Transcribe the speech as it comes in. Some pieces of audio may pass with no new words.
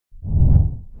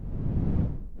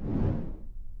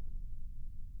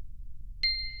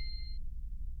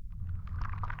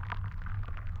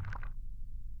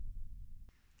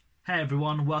Hey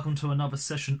everyone, welcome to another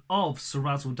session of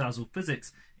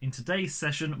CeerazzleDazzlePhysics. In today's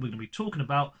session, we're going to be talking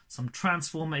about some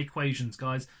transformer equations,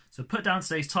 guys. So put down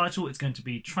today's title, it's going to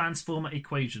be Transformer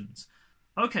Equations.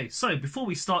 Okay, so before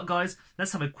we start, guys,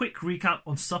 let's have a quick recap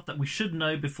on stuff that we should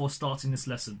know before starting this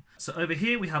lesson. So over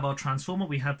here we have our transformer,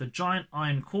 we have the giant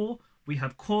iron core, we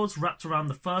have coils wrapped around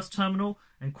the first terminal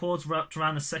and coils wrapped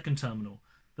around the second terminal.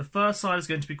 The first side is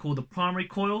going to be called the primary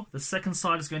coil, the second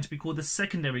side is going to be called the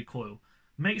secondary coil.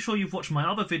 Make sure you've watched my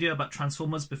other video about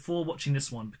transformers before watching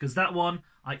this one, because that one,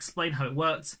 I explain how it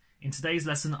works. In today's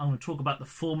lesson, I'm going to talk about the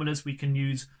formulas we can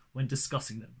use when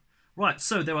discussing them. Right,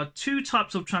 so there are two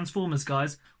types of transformers,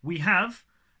 guys. We have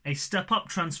a step-up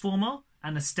transformer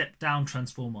and a step-down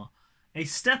transformer. A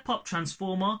step-up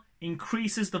transformer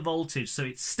increases the voltage, so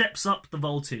it steps up the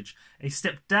voltage. A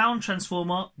step-down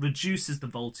transformer reduces the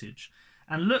voltage.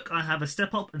 And look, I have a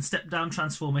step-up and step-down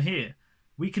transformer here.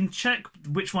 We can check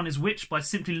which one is which by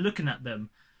simply looking at them.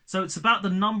 So it's about the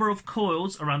number of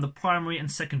coils around the primary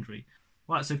and secondary.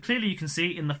 Right, so clearly you can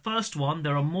see in the first one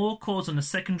there are more coils on the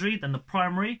secondary than the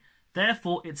primary.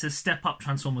 Therefore, it's a step-up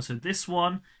transformer. So this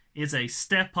one is a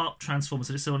step-up transformer.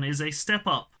 So this one is a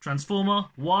step-up transformer.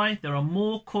 Why? There are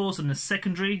more coils on the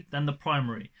secondary than the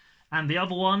primary. And the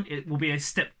other one, it will be a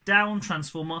step-down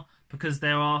transformer because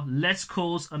there are less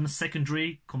coils on the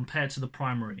secondary compared to the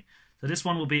primary. So this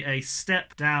one will be a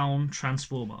step-down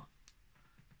transformer.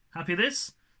 Happy with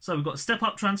this? So we've got a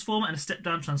step-up transformer and a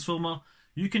step-down transformer.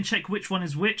 You can check which one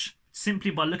is which simply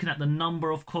by looking at the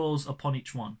number of coils upon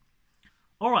each one.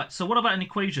 Alright, so what about an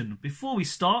equation? Before we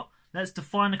start, let's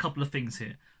define a couple of things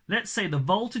here. Let's say the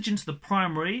voltage into the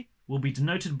primary will be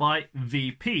denoted by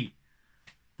Vp.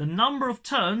 The number of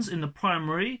turns in the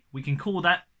primary, we can call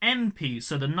that Np.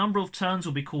 So the number of turns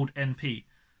will be called Np.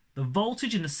 The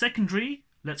voltage in the secondary,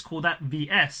 let's call that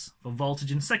Vs for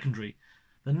voltage in secondary.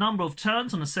 The number of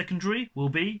turns on the secondary will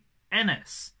be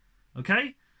Ns.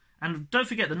 Okay? And don't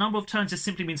forget, the number of turns just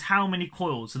simply means how many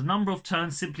coils. So the number of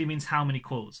turns simply means how many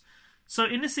coils. So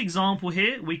in this example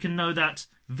here, we can know that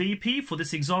Vp, for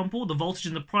this example, the voltage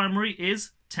in the primary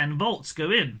is 10 volts. Go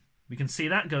in. We can see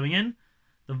that going in.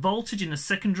 The voltage in the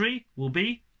secondary will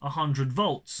be 100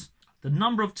 volts. The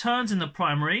number of turns in the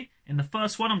primary, in the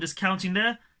first one, I'm just counting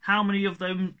there. How many of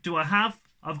them do I have?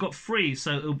 I've got 3,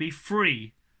 so it'll be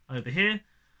 3 over here.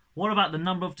 What about the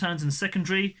number of turns in the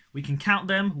secondary? We can count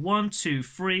them. 1, 2,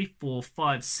 3, 4,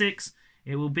 5, 6.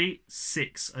 It will be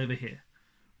 6 over here.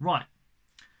 Right.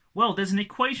 Well, there's an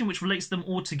equation which relates them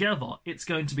all together. It's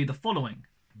going to be the following.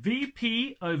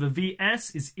 Vp over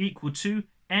Vs is equal to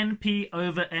Np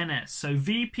over Ns. So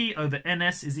Vp over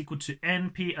Ns is equal to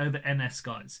Np over Ns,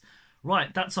 guys.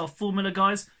 Right, that's our formula,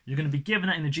 guys. You're going to be given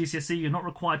that in the GCSE. You're not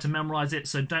required to memorize it,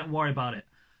 so don't worry about it.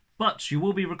 But you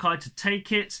will be required to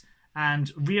take it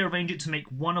and rearrange it to make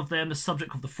one of them the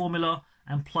subject of the formula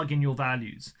and plug in your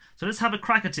values. So let's have a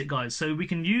crack at it, guys. So we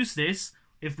can use this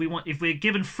if we're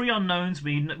given 3 unknowns,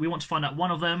 we want to find out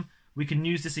one of them, we can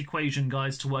use this equation,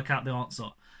 guys, to work out the answer.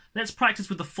 Let's practice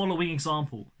with the following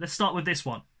example. Let's start with this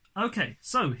one. Okay,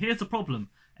 so here's the problem.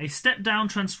 A step-down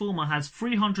transformer has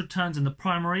 300 turns in the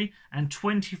primary and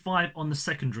 25 on the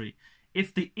secondary.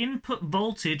 If the input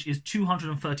voltage is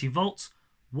 230 volts,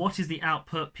 what is the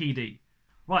output PD?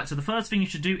 Right, so the first thing you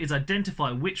should do is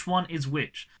identify which one is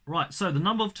which. Right, so the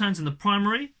number of turns in the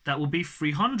primary, that will be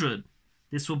 300.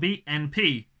 This will be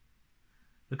Np,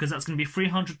 because that's going to be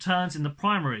 300 turns in the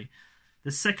primary.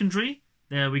 The secondary,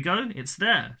 there we go, it's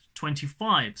there,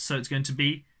 25, so it's going to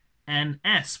be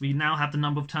Ns. We now have the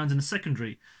number of turns in the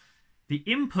secondary. The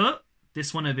input,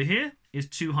 this one over here, is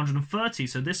 230,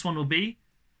 so this one will be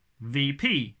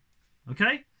Vp.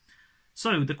 Okay?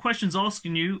 So the question's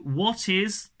asking you, what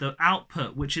is the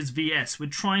output, which is Vs? We're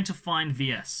trying to find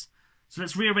Vs. So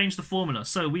let's rearrange the formula.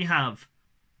 So we have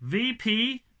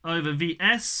Vp over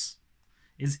Vs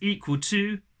is equal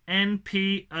to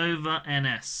Np over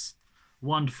Ns.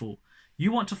 Wonderful.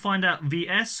 You want to find out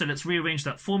Vs, so let's rearrange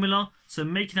that formula. So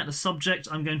making that the subject,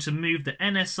 I'm going to move the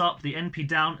Ns up, the Np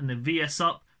down, and the Vs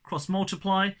up, cross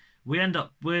multiply. We end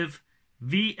up with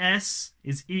Vs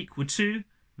is equal to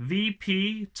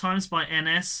Vp times by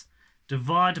Ns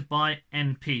divided by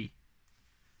Np.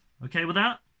 Okay with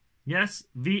that? Yes,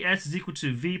 Vs is equal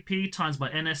to Vp times by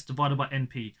Ns divided by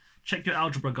Np. Check your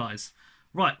algebra, guys.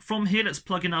 Right, from here, let's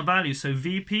plug in our value. So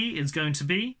Vp is going to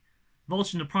be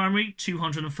voltage in the primary,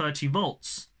 230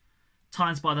 volts,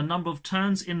 times by the number of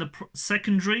turns in the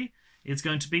secondary, it's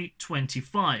going to be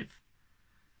 25.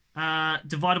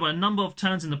 Divided by the number of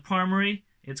turns in the primary,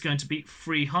 it's going to be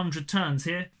 300 turns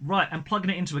here. Right, and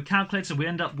plugging it into a calculator, we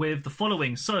end up with the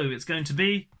following. So it's going to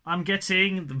be, I'm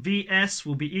getting the Vs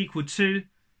will be equal to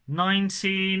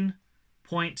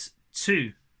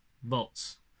 19.2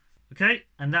 volts. Okay,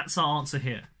 and that's our answer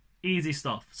here. Easy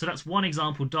stuff. So that's one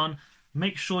example done.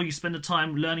 Make sure you spend the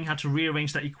time learning how to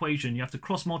rearrange that equation. You have to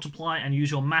cross multiply and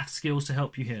use your math skills to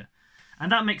help you here. And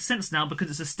that makes sense now because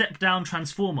it's a step down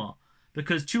transformer,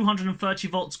 because 230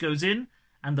 volts goes in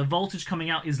and the voltage coming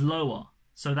out is lower.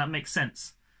 So that makes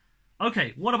sense.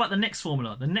 Okay, what about the next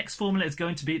formula? The next formula is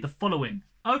going to be the following.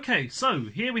 Okay, so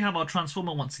here we have our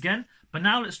transformer once again, but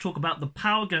now let's talk about the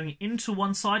power going into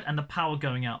one side and the power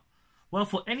going out. Well,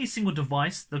 for any single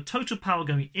device, the total power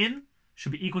going in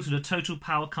should be equal to the total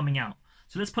power coming out.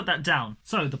 So let's put that down.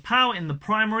 So the power in the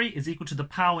primary is equal to the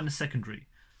power in the secondary.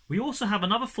 We also have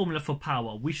another formula for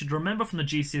power. We should remember from the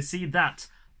GCSE that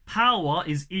power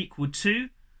is equal to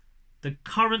the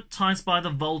current times by the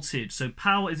voltage. So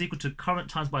power is equal to current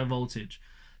times by voltage.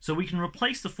 So we can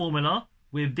replace the formula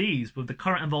with these, with the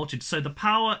current and voltage. So the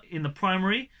power in the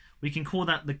primary, we can call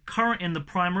that the current in the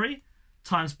primary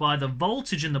times by the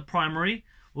voltage in the primary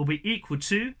will be equal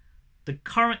to the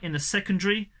current in the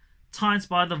secondary times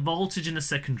by the voltage in the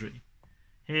secondary.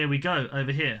 Here we go,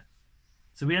 over here.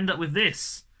 So we end up with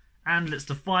this. And let's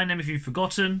define them if you've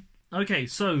forgotten. Okay,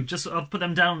 so just I've put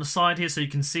them down on the side here so you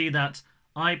can see that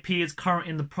IP is current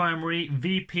in the primary,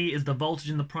 VP is the voltage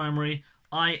in the primary,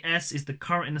 IS is the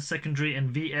current in the secondary,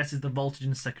 and VS is the voltage in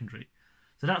the secondary.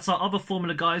 So that's our other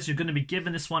formula, guys. You're going to be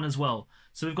given this one as well.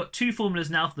 So we've got two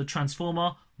formulas now for the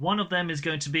transformer. One of them is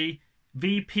going to be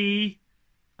VP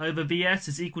over VS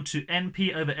is equal to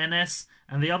NP over NS,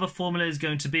 and the other formula is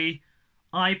going to be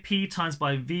IP times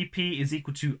by VP is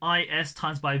equal to IS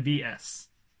times by VS.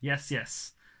 Yes,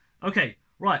 yes. Okay,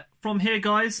 right. From here,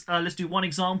 guys, let's do one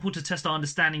example to test our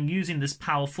understanding using this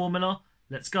power formula.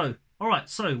 Let's go. All right,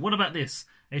 so what about this?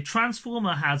 A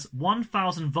transformer has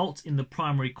 1000 volts in the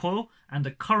primary coil and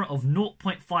a current of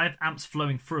 0.5 amps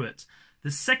flowing through it.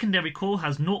 The secondary coil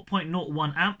has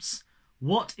 0.01 amps.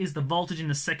 What is the voltage in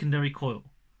the secondary coil?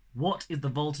 What is the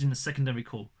voltage in the secondary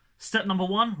coil? Step number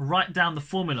one, write down the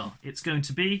formula. It's going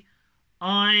to be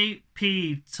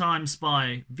IP times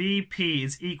by VP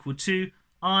is equal to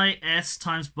IS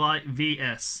times by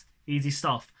VS. Easy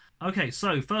stuff. Okay,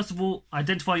 so first of all,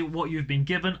 identify what you've been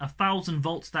given. 1000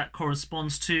 volts, that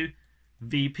corresponds to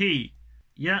VP.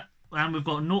 Yeah, and we've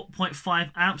got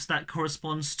 0.5 amps, that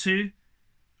corresponds to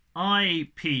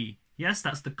IP. Yes,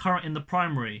 that's the current in the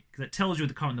primary, because it tells you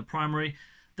the current in the primary.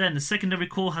 Then the secondary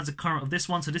coil has a current of this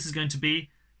one, so this is going to be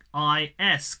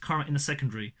IS, current in the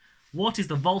secondary. What is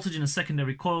the voltage in the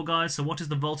secondary coil, guys? So what is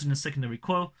the voltage in the secondary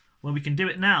coil? Well, we can do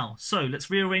it now. So let's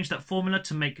rearrange that formula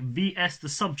to make VS the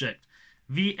subject.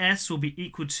 VS will be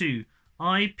equal to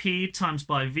IP times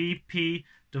by VP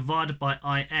divided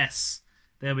by IS.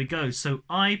 There we go. So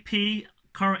IP,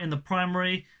 current in the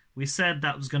primary, we said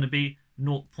that was going to be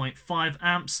 0.5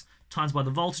 amps times by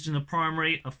the voltage in the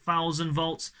primary, 1000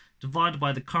 volts, divided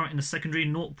by the current in the secondary,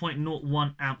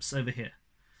 0.01 amps over here.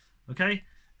 Okay,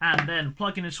 and then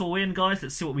plugging it all in, guys,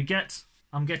 let's see what we get.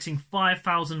 I'm getting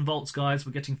 5000 volts, guys.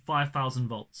 We're getting 5000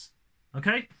 volts.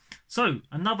 Okay, so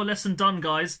another lesson done,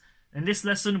 guys. In this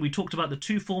lesson, we talked about the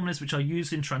two formulas which are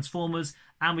used in transformers,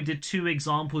 and we did two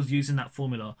examples using that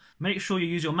formula. Make sure you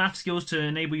use your math skills to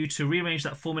enable you to rearrange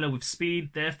that formula with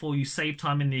speed, therefore you save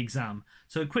time in the exam.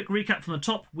 So a quick recap from the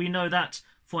top, we know that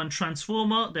for a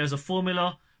transformer, there's a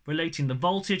formula relating the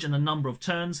voltage and the number of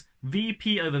turns.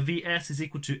 VP over VS is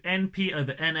equal to NP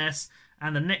over NS,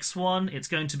 and the next one, it's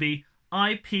going to be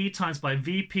IP times by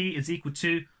VP is equal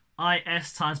to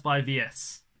IS times by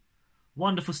VS.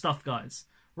 Wonderful stuff, guys.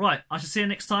 Right, I shall see you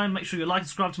next time. Make sure you like and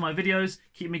subscribe to my videos.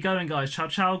 Keep me going, guys. Ciao,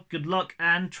 ciao. Good luck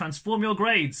and transform your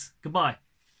grades. Goodbye.